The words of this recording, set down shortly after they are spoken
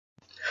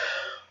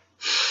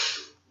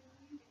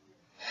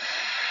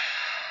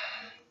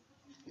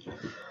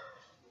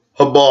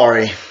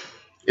Habari,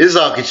 it's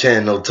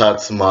Aki-chan no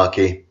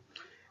Tatsumaki,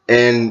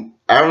 and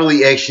I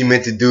really actually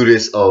meant to do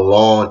this a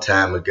long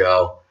time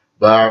ago,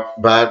 but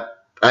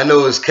I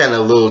know it's kind of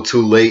a little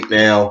too late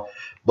now.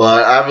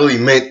 But I really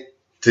meant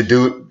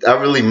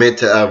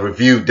to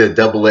review the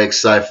Double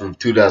X Cipher of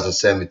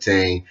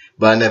 2017,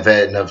 but I never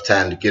had enough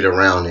time to get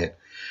around it.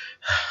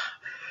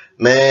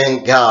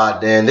 Man,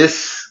 God, man,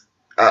 this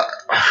uh,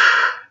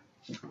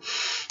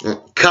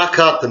 cock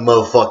up the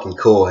motherfucking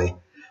koi.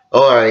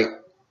 All right,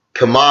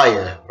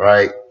 Kamaya,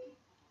 right?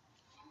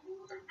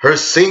 Her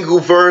single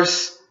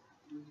verse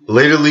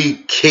literally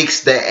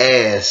kicks the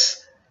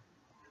ass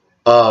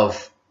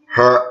of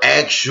her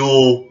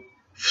actual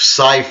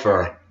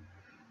cipher.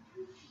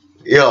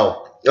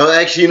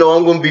 Actually,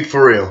 I'm gonna be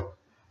for real.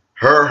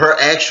 Her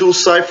actual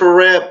cipher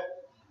rap,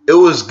 it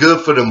was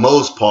good for the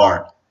most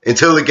part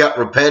until it got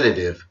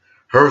repetitive.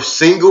 Her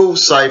single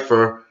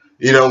cipher,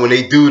 when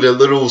they do the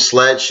little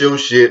slideshow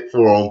shit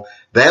for them,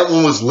 that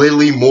one was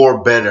literally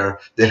more better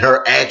than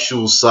her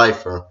actual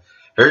cipher.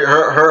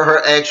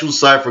 Her actual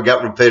cipher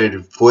got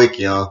repetitive quick,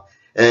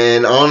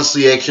 and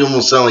honestly, actually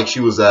almost sounded like she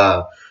was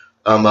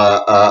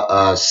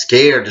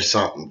scared or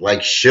something,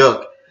 like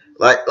shook,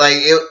 like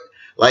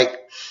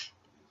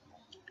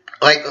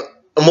like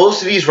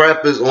most of these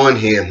rappers on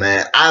here,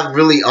 man. I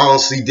really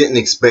honestly didn't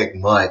expect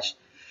much.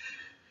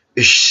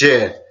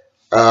 Shit,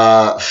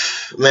 man,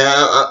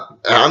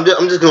 I'm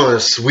just gonna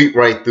sweep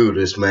right through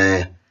this,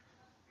 man.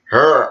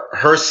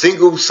 Her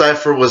single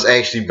cipher was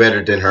actually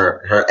better than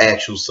her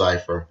actual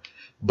cipher,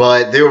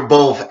 but they were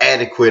both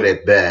adequate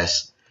at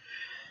best.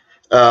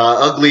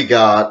 Ugly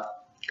God,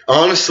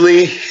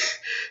 honestly,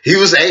 he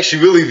was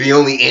actually really the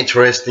only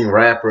interesting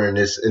rapper in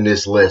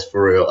this list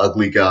for real.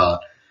 Ugly God.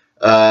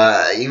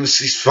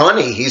 He's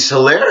funny. He's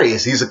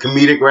hilarious. He's a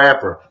comedic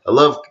rapper. I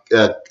love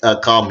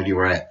comedy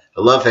rap.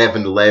 I love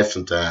having to laugh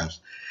sometimes.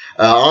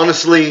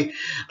 Honestly,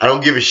 I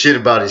don't give a shit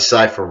about his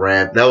cipher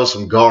rap. That was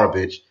some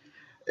garbage.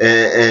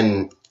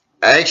 And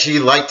I actually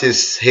liked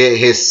his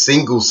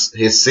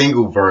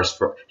single verse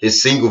for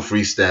his single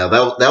freestyle.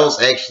 That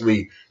was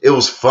actually, it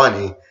was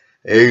funny.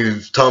 He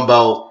was talking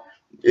about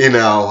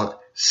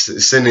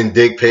sending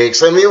dick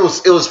pics. I mean,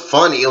 it was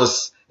funny. It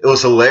was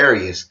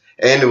hilarious,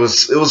 and it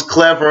was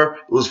clever.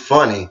 It was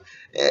funny.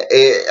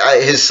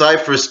 His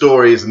cipher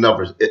story is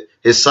another.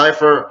 His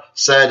cipher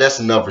side, that's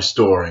another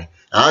story.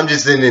 I'm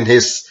just in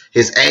his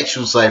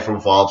actual cipher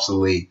was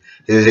obsolete.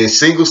 His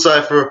single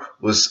cipher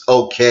was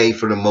okay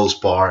for the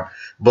most part,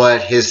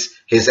 but his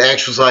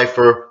actual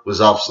cipher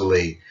was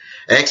obsolete.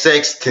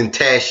 XX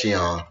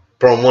Tentacion,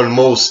 probably one of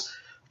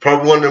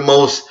the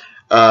most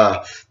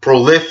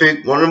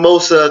prolific, one of the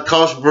most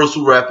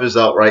controversial rappers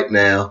out right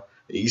now.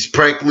 He's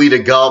practically the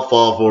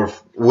godfather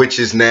of which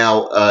is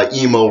now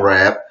emo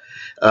rap.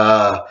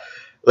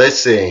 Let's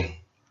see.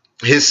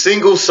 His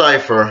single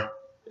cipher,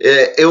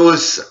 it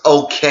was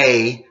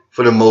okay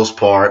for the most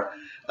part.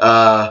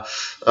 Uh,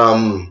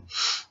 um,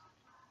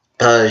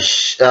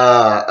 sh-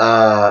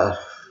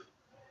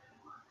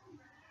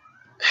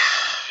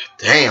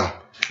 Damn.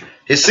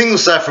 His single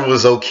cipher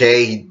was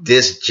okay. He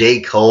dissed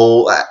J.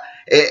 Cole.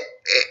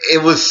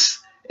 It was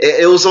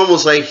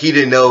almost like he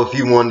didn't know if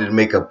he wanted to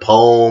make a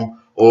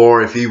poem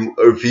or if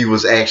he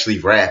was actually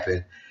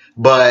rapping.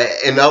 But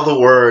in other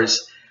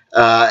words,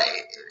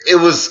 it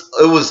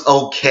was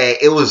okay.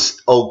 It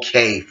was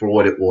okay for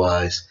what it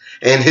was.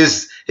 And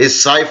his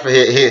cipher,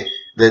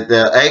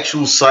 the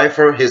actual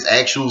cipher, his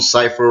actual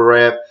cipher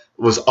rap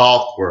was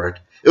awkward.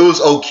 It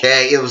was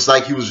okay. It was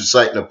like he was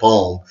reciting a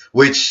poem,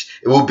 which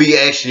it would be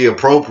actually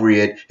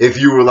appropriate if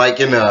you were like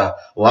in a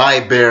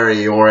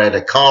library or at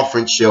a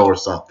conference show or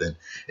something.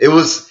 It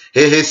was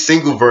his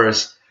single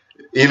verse,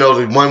 the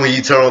one when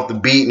you turn off the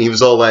beat and he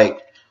was all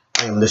like,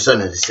 "I am the son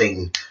of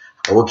Satan.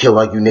 I will kill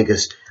all you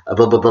niggas."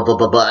 Blah, blah, blah, blah,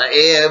 blah, blah.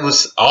 Yeah, it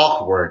was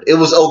awkward. It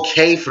was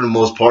okay for the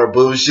most part,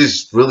 but it was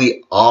just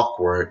really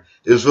awkward.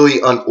 It was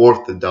really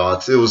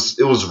unorthodox. It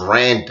was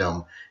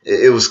random.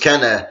 It was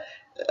kind of,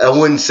 I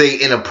wouldn't say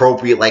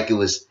inappropriate like it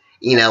was,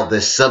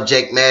 the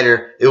subject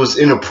matter. It was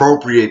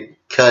inappropriate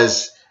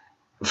because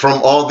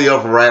from all the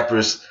other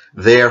rappers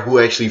there who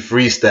actually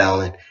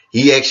freestyling,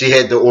 he actually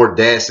had the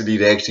audacity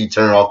to actually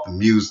turn off the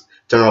music,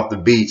 turn off the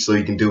beat so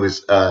he can do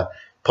his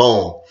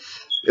poem.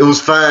 It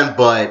was fine,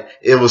 but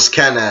it was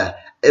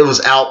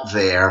out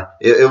there.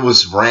 It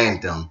was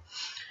random.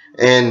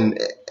 And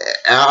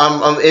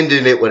I'm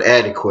ending it with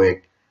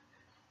adequate.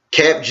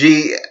 Cap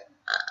G,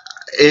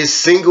 his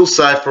single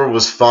cipher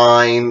was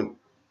fine,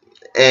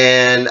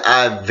 and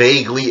I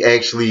vaguely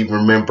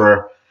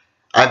remember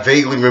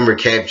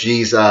Cap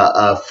G's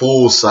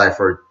full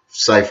cipher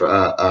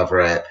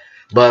rap.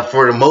 But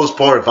for the most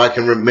part, if I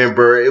can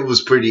remember, it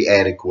was pretty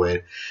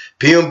adequate.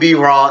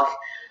 PMB Rock,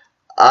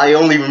 I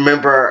only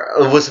remember,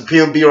 was it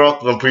PMB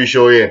Rock? I'm pretty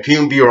sure, yeah.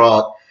 PMB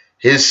Rock,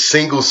 his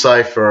single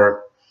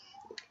cipher,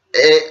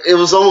 it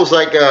was almost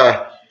like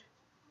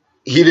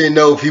he didn't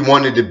know if he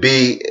wanted to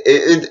be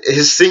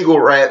his single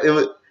rap.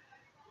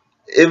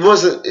 It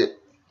was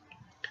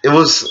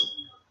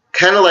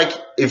kind of like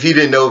if he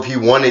didn't know if he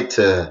wanted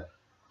to,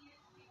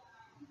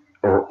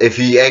 or if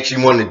he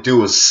actually wanted to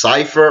do a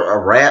cipher, a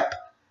rap,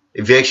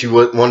 if he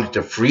actually wanted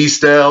to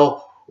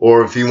freestyle,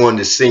 or if he wanted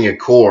to sing a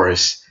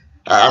chorus.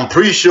 I'm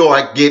pretty sure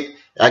I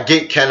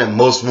get kind of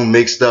most of them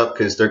mixed up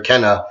because they're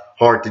kind of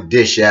hard to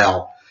dish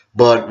out.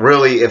 But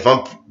really,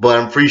 but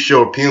I'm pretty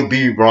sure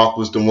PNB Rock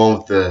was the one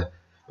with the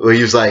where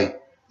he was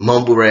like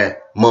mumble rap,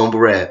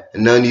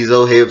 and none of these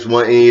old heads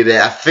want any of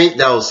that. I think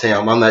that was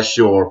him. I'm not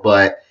sure,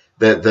 but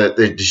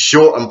the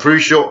short. I'm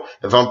pretty sure.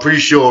 If I'm pretty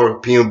sure,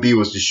 PNB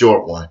was the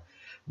short one,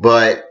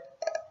 but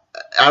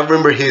I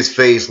remember his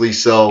Faisley.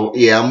 So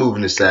yeah, I'm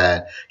moving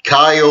aside.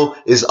 Kyle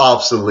is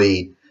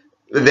obsolete.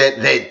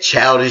 That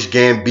childish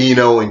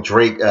Gambino and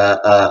Drake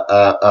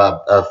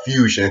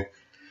fusion.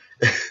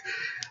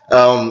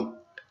 um,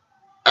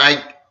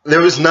 I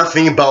there was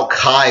nothing about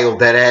Kyle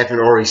that I haven't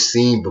already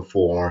seen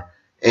before,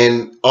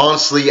 and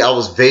honestly, I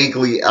was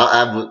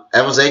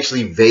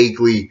actually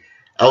vaguely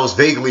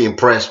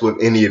impressed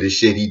with any of the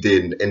shit he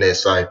did in that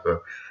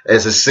cipher,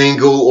 as a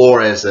single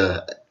or as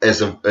an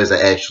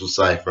actual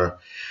cipher.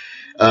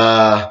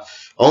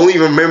 Only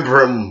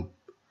remember him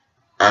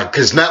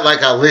because not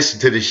like I listen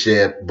to the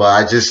shit, but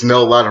I just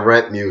know a lot of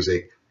rap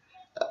music.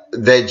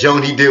 That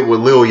joint he did with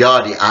Lil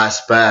Yachty, I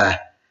Spy.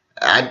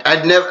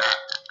 I never.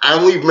 I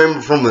only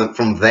remember from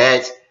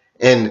that,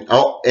 and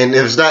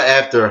it was not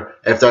after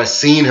I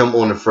seen him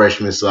on the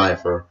Freshman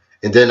Cipher,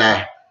 and then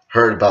I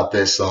heard about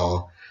that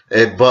song.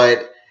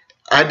 But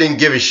I didn't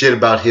give a shit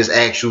about his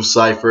actual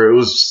cipher. It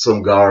was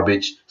some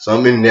garbage, so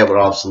I'm in there with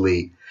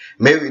obsolete.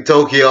 Maybe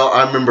Tokyo.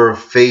 I remember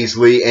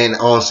Faisley, and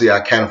honestly,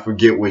 I kind of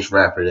forget which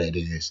rapper that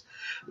is.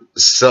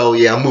 So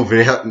yeah, I'm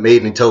moving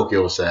Made in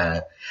Tokyo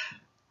side.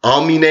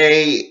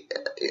 Amine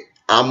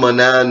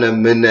Amanana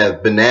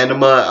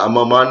Bananama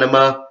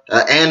Amamanama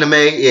anime,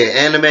 yeah,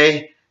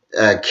 anime.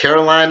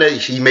 Carolina,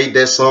 he made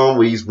that song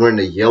where he's wearing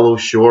the yellow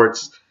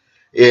shorts.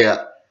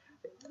 Yeah,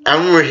 I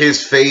remember his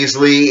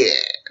Faisley,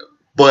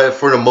 but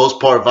for the most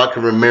part, if I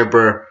can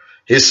remember,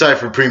 his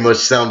cipher pretty much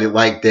sounded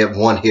like that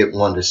one hit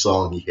wonder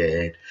song he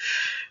had.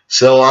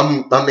 So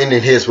I'm in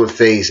his with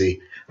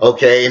Faisley.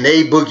 Okay, and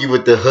A Boogie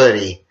with the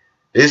hoodie.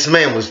 This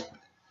man was.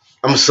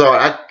 I'm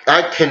sorry,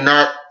 I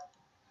cannot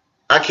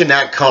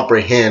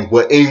comprehend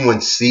what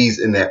anyone sees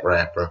in that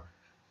rapper.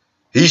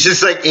 He's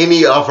just like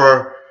any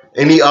other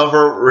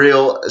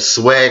real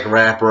swag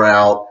rapper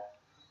out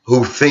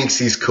who thinks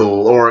he's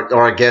cool, or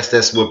I guess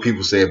that's what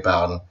people say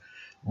about him.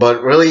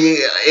 But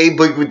really, A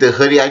Boogie with the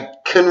hoodie, I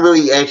couldn't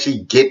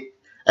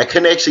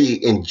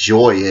actually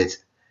enjoy it.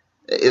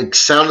 It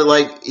sounded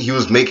like he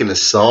was making a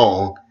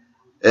song.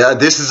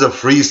 This is a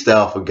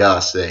freestyle, for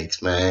God's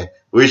sakes, man.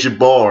 Where's your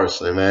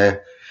bars, man?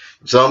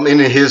 So I'm in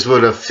his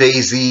with a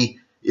phasey,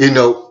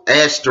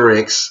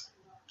 asterisk,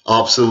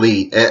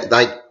 obsolete.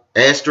 Like,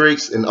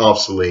 asterisk and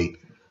obsolete.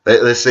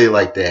 Let's say it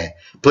like that.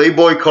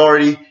 Playboy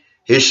Cardi,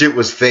 his shit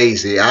was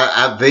phasey.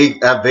 I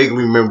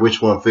vaguely remember which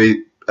one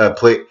played.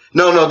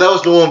 No, that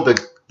was the one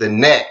with the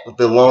net, with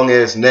the long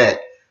ass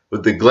net,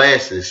 with the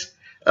glasses.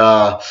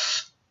 And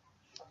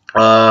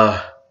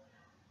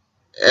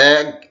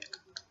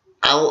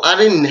I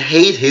didn't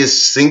hate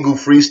his single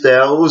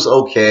freestyle. It was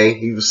okay.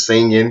 He was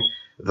singing,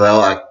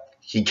 though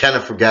he kind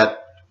of forgot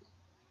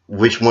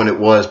which one it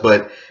was,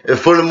 but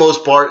for the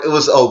most part, it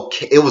was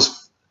okay. It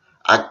was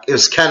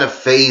kind of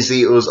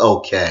phasey. It was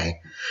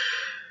okay.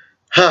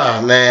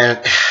 Ah,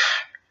 man.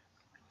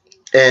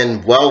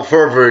 And without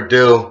further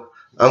ado,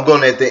 I'm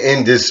going to have to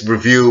end this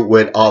review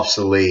with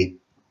obsolete.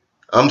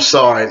 I'm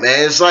sorry,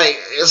 man. It's like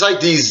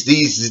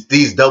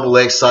these double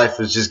X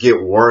ciphers just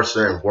get worse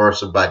and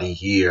worse by the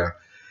year.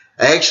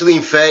 Actually,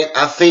 in fact,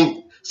 I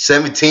think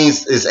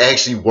 17s is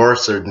actually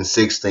worse than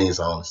 16s.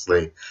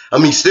 Honestly, I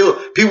mean,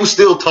 people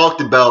still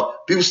talked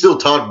about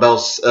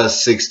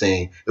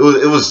 16.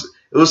 It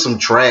was some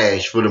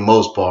trash for the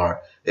most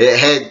part. It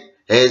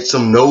had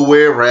some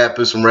nowhere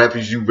rappers, some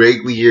rappers you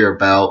vaguely hear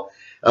about.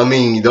 I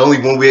mean, the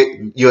only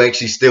one you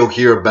actually still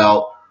hear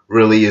about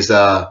really is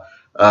Lil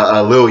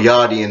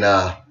Yachty and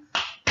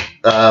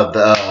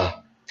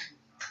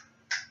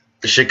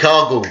the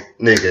Chicago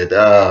nigga,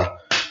 the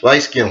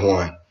light skinned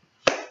one.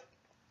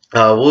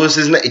 What was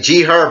his name?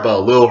 G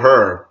Herbo, Lil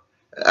Herb.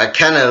 I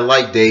kind of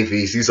like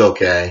Davies. He's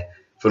okay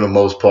for the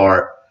most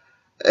part.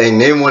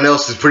 And everyone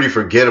else is pretty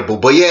forgettable.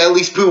 But yeah, at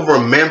least people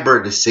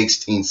remember the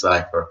 16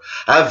 cipher.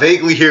 I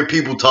vaguely hear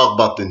people talk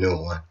about the new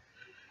one.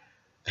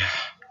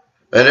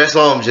 And that's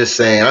all I'm just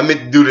saying. I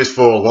meant to do this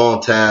for a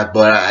long time,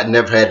 but I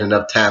never had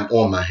enough time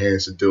on my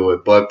hands to do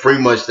it. But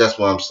pretty much that's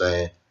what I'm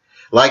saying.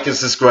 Like and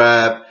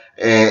subscribe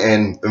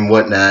and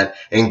whatnot.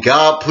 And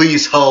God,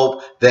 please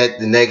hope that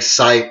the next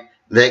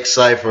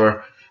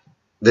cipher,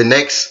 the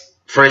next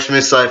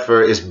freshman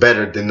cipher is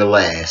better than the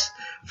last.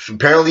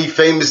 Apparently,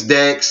 Famous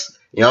Dex,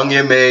 Young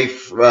M.A.,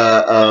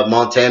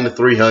 Montana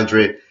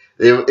 300.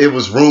 It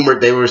was rumored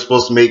they were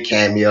supposed to make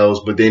cameos,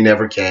 but they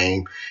never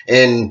came.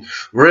 And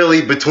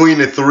really, between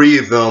the three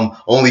of them,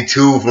 only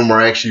two of them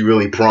are actually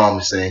really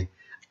promising.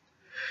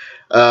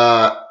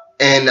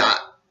 And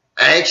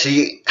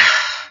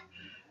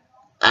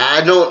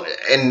I don't,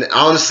 and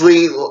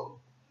honestly,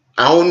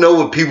 I don't know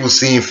what people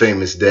see in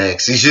Famous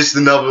Dex. He's just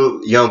another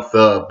young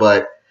thug,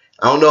 but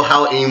I don't know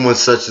how anyone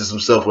such as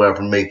himself will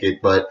ever make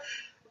it. But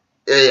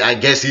I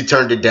guess he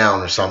turned it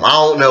down or something. I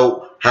don't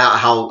know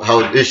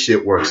how this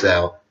shit works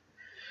out.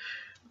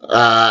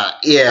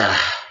 Yeah,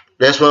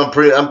 that's what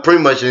I'm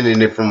pretty much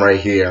ending it from right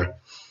here.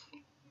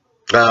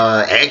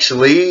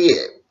 Actually,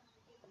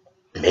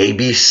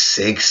 maybe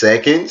 6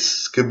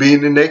 seconds could be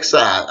in the next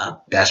side.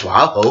 That's what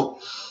I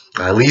hope.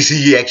 At least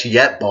he actually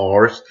got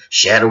bars.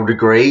 Shadow the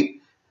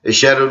Great.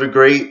 Shadow the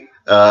Great.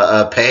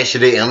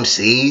 Passionate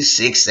MC.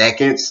 6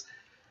 seconds.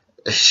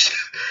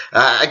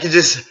 I could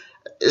just.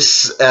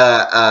 It's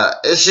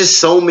just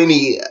so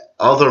many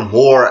other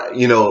more,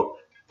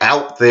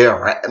 out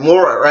there.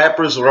 More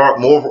rappers are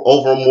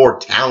more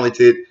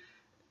talented.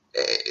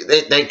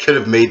 They could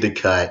have made the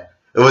cut.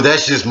 Well,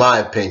 that's just my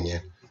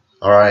opinion.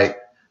 All right.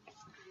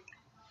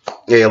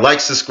 Yeah, like,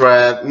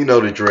 subscribe. You know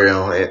the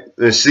drill.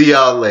 And see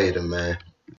y'all later, man.